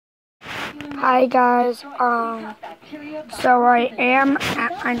Hi guys, so I am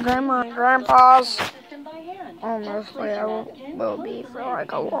at my grandma and grandpa's. Honestly, I will be for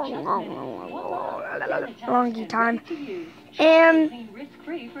like a long time. And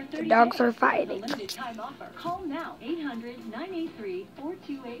the dogs are fighting. Call now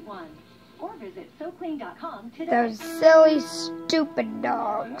 800-983-4281 or visit SoClean.com today. Those silly, stupid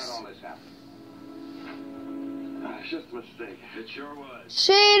dogs. It's just a mistake. It sure was.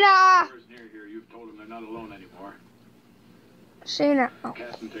 Sheena! Near here, you've told them they're not alone anymore. Sheena. Oh.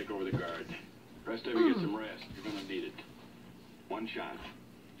 Cast and take over the guard. Rest of you get some rest. You're gonna need it. One shot.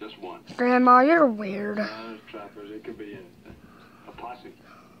 Just one. Grandma, you're weird. Trappers, it could be a posse.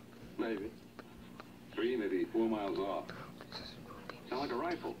 Maybe. 3, maybe 4 miles off. Sound like a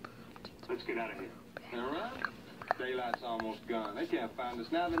rifle. Let's get out of here. All right. Daylight's almost gone. They can't find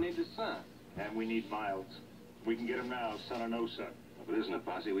us now. They need the sun. And we need miles. We can get them now, sun or no sun. If it isn't a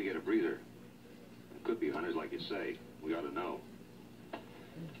posse, we get a breather. It could be hunters like you say. We ought to know.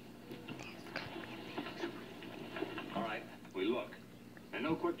 All right, we look. And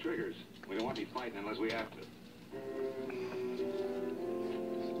no quick triggers. We don't want any fighting unless we have to.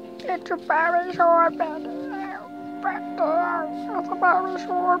 It's a very short video. It's a very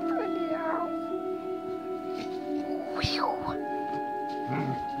short video.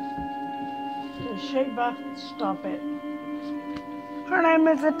 Sheba, stop it. Her name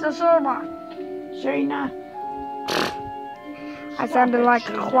is Sheba. Shayna. I sounded like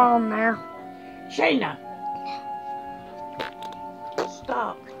a clown there. Shayna.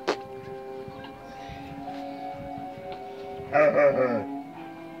 Stop.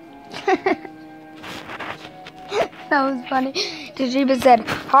 That was funny. Sheba said,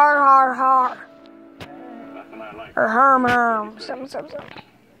 har, har, har. Nothing I like. Or harm, harm. Some.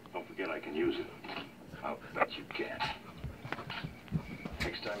 Don't forget I can use it. I'll bet you can.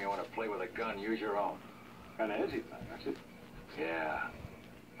 Next time you want to play with a gun, use your own. Kind of hesitant, that's it. Yeah.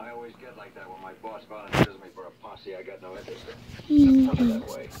 I always get like that when my boss volunteers me for a posse I got no interest in. Tough that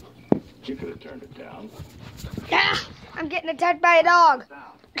way. You could have turned it down. Ah, I'm getting attacked by a dog.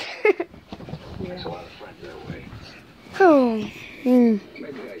 Makes a lot of friends that way. Oh.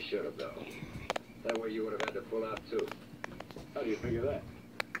 Maybe I should have, though. That way you would have had to pull out, too. How do you figure that?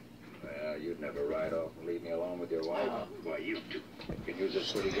 Well, you'd never ride off and leave me alone with your wife. Why, you two can use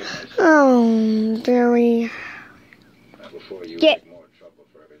this pretty good myself. Oh, very. Before you Get. make more trouble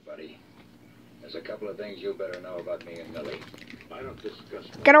for everybody, there's a couple of things you better know about me and Millie. I don't discuss.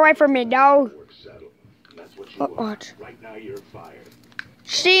 Get away from me, dog. That's what you Watch. Right now, you're fired.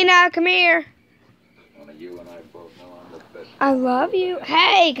 Sheena, come here. Only you and I both know I'm the best. I love you.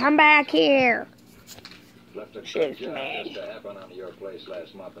 Hey, come back here. Left a She's good job mad. just to happen onto your place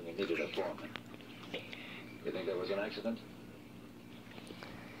last month and you needed a foreman. You think there was an accident?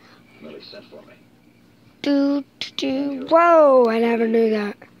 Millie sent for me. Whoa, I never knew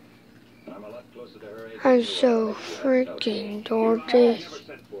that. I'm a lot closer to her age. I'm so freaking gorgeous.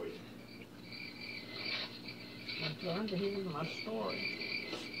 I'm trying to hear my story.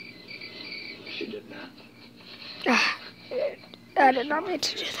 She did not. I did not mean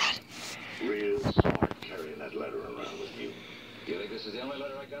to do that. Real smart carrying that letter around with you. You think this is the only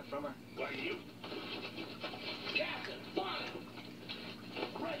letter I got from her? Why you? Captain, fine.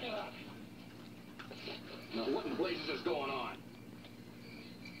 Break it up. Now, what in blazes is going on?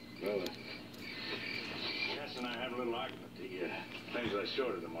 Well, Cass and I had a little argument. He claims I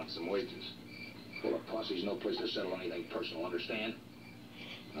shorted him on some wages. Well, a posse's no place to settle anything personal, understand?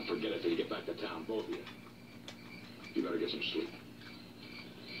 Now, forget it till you get back to town, both of you. You better get some sleep.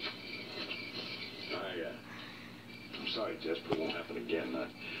 I'm sorry, Jess, but it won't happen again.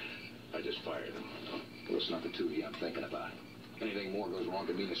 I just fired him. Well, it's not the two of you I'm thinking about. Anything more goes wrong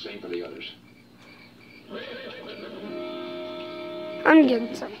could mean the same for the others. I'm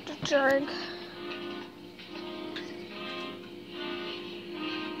getting something to drink.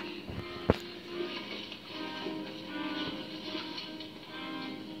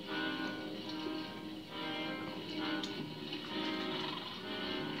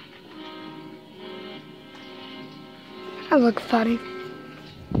 I look funny.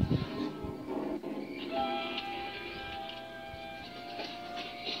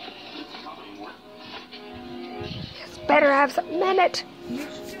 Just better have something in it. You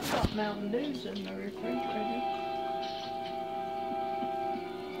still got Mountain Dews in the refrigerator.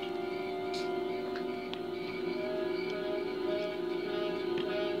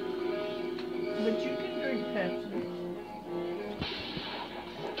 But you can drink Pepsi.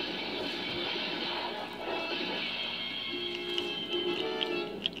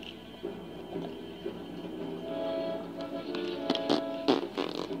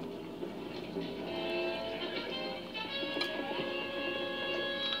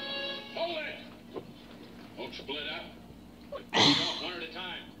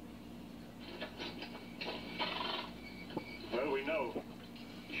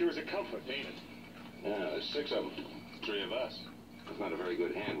 Sure is a comfort, ain't it? Yeah, there's 6 of them. 3 of us. That's not a very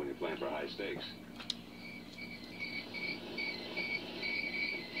good hand when you're playing for high stakes.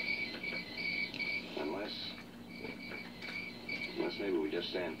 Unless maybe we just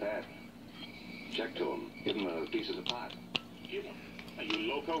stand pat. Check to him. Give him a piece of the pot. Give him? Are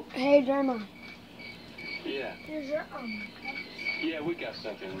you loco? Hey, Grandma. Yeah. Here's your, Yeah, we got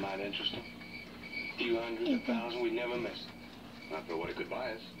something that might interest him. A few hundred, 1,000, we'd never miss. Not for what it could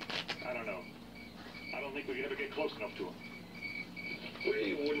buy us. I don't know. I don't think we could ever get close enough to him.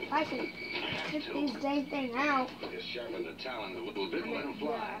 We wouldn't I can pick these dang thing out. just sharpen the talon a little bit and let him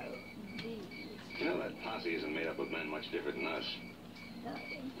fly. You know, that posse isn't made up of men much different than us.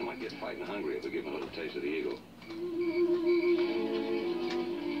 They might get fighting hungry if we give them a little taste of the eagle.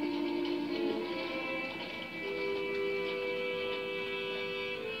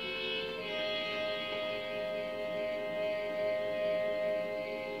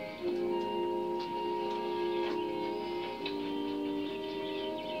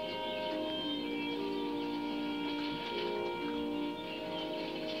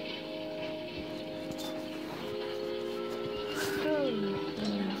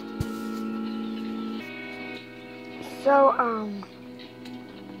 So,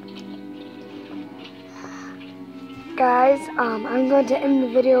 guys, I'm going to end the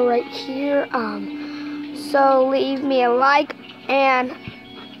video right here. So leave me a like and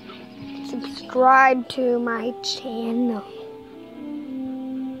subscribe to my channel.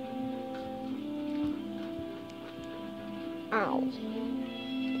 Ow.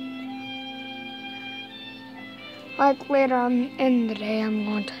 Like later on in the day, I'm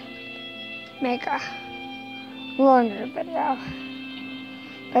going to make a longer video.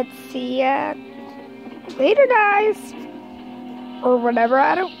 But see ya later, guys. Or whatever,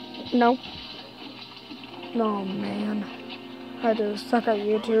 I don't know. Oh man, I do suck at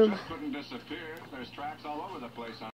YouTube. Couldn't disappear. There's tracks all over the place on